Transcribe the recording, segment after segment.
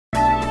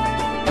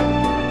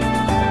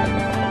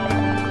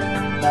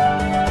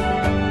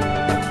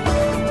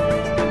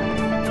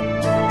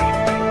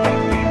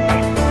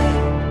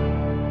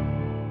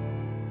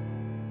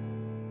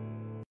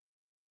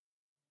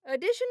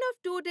Addition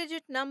of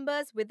two-digit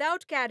numbers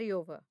without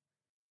carryover.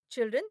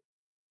 Children,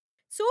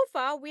 so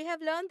far we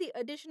have learned the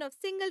addition of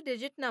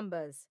single-digit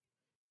numbers.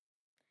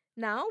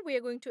 Now we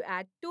are going to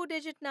add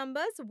two-digit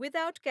numbers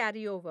without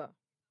carryover.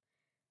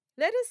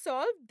 Let us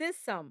solve this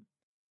sum.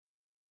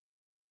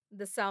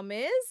 The sum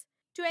is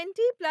 20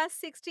 plus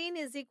 16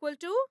 is equal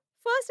to.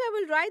 First, I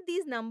will write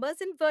these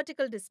numbers in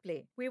vertical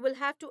display. We will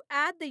have to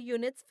add the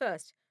units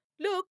first.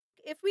 Look,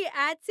 if we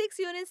add 6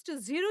 units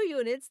to 0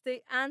 units, the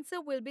answer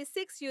will be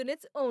 6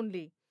 units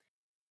only.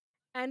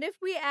 And if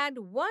we add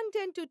 1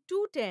 10 to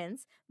 2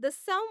 tens, the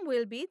sum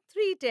will be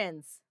 3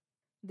 tens.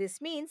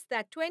 This means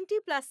that 20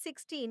 plus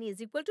 16 is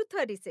equal to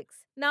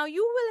 36. Now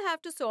you will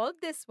have to solve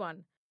this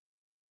one.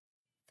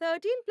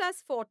 13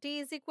 plus 40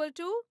 is equal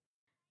to.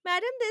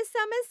 Madam, this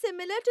sum is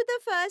similar to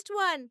the first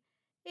one.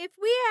 If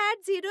we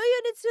add 0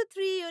 units to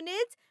 3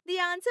 units, the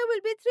answer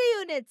will be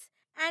 3 units.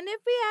 And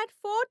if we add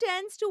 4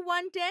 tens to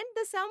 1 ten,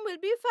 the sum will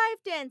be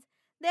 5 tens.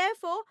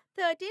 Therefore,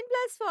 13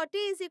 plus 40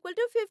 is equal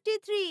to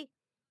 53.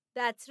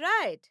 That's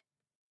right.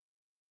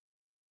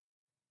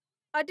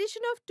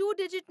 Addition of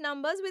two-digit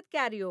numbers with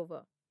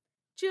carryover.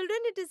 Children,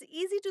 it is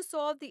easy to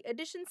solve the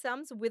addition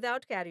sums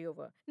without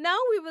carryover. Now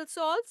we will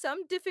solve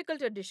some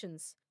difficult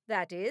additions.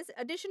 That is,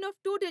 addition of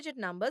two-digit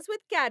numbers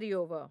with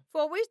carryover,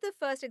 for which the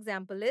first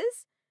example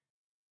is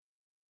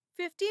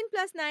 15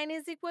 plus 9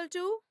 is equal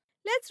to.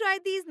 Let's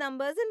write these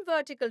numbers in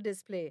vertical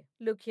display.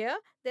 Look here,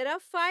 there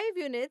are 5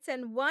 units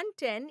and 1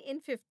 10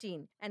 in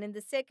 15. And in the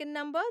second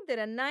number,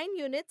 there are 9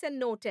 units and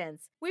no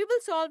tens. We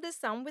will solve this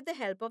sum with the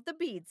help of the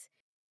beads.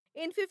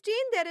 In 15,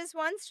 there is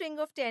one string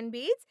of 10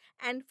 beads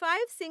and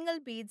 5 single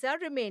beads are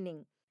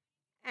remaining.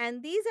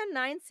 And these are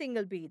 9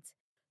 single beads.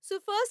 So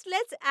first,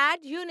 let's add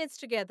units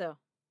together.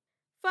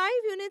 5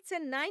 units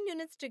and 9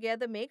 units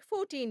together make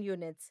 14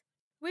 units.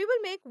 We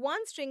will make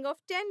one string of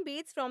 10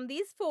 beads from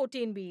these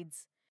 14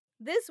 beads.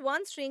 This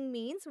one string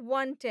means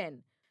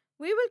 110.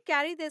 We will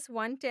carry this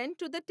 110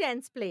 to the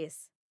tens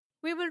place.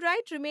 We will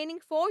write remaining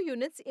 4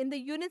 units in the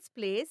units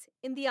place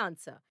in the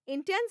answer.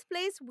 In tens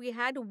place, we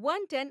had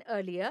 110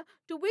 earlier,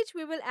 to which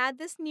we will add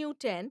this new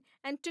 10,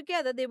 and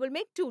together they will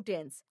make 2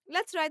 tens.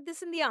 Let's write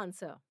this in the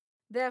answer.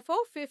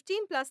 Therefore,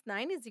 15 plus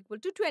 9 is equal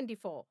to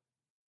 24.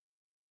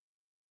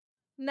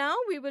 Now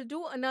we will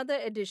do another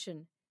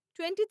addition.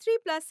 23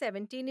 plus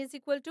 17 is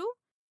equal to.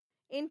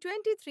 In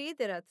 23,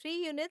 there are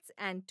 3 units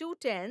and 2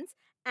 tens,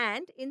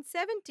 and in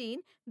 17,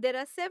 there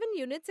are 7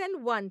 units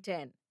and 1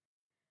 ten.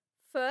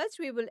 First,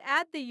 we will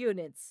add the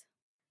units.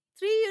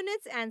 3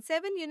 units and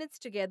 7 units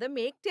together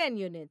make 10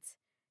 units.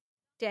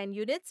 10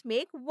 units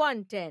make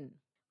 110.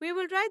 We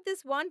will write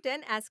this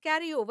 110 as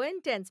carryover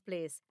in tens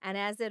place, and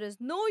as there is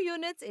no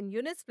units in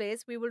units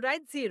place, we will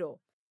write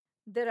 0.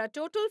 There are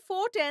total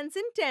 4 tens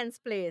in tens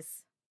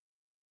place.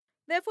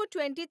 Therefore,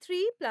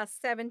 23 plus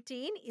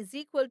 17 is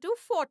equal to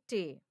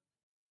 40.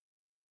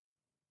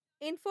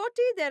 In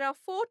 40, there are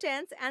 4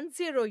 tens and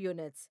 0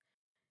 units.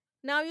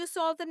 Now you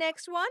solve the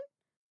next one.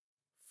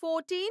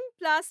 14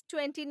 plus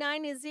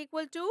 29 is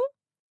equal to.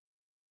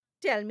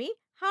 Tell me,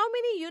 how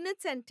many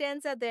units and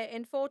tens are there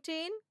in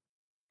 14?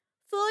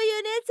 4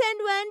 units and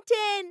 1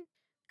 ten.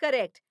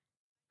 Correct.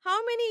 How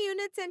many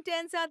units and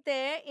tens are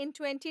there in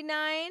 29?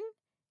 9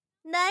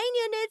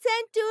 units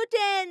and 2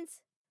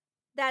 tens.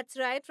 That's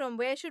right. From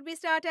where should we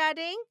start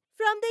adding?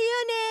 From the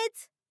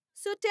units.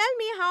 So tell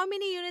me, how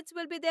many units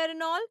will be there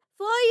in all?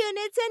 4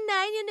 units and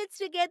 9 units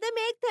together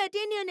make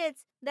 13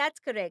 units. That's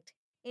correct.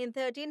 In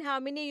 13,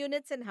 how many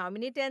units and how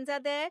many tens are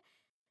there?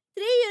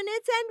 3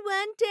 units and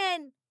 1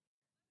 ten.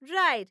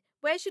 Right.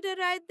 Where should I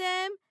write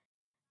them?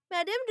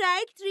 Madam,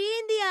 write 3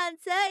 in the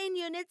answer in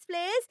units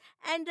place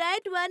and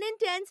write 1 in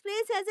tens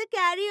place as a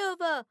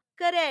carryover.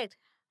 Correct.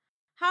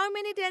 How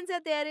many tens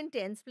are there in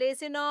tens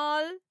place in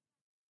all?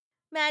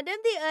 Madam,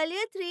 the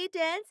earlier 3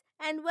 tens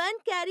and 1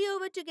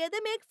 carryover together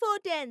make 4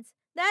 tens.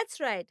 That's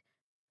right.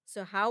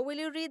 So how will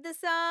you read the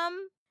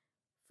sum?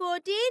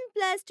 14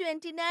 plus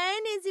 29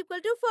 is equal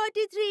to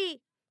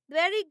 43.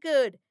 Very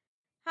good.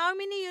 How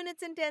many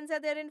units and tens are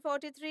there in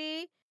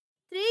 43?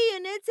 3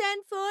 units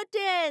and 4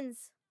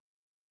 tens.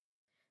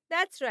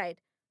 That's right.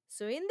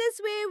 So in this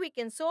way, we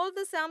can solve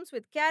the sums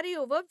with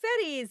carryover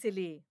very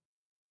easily.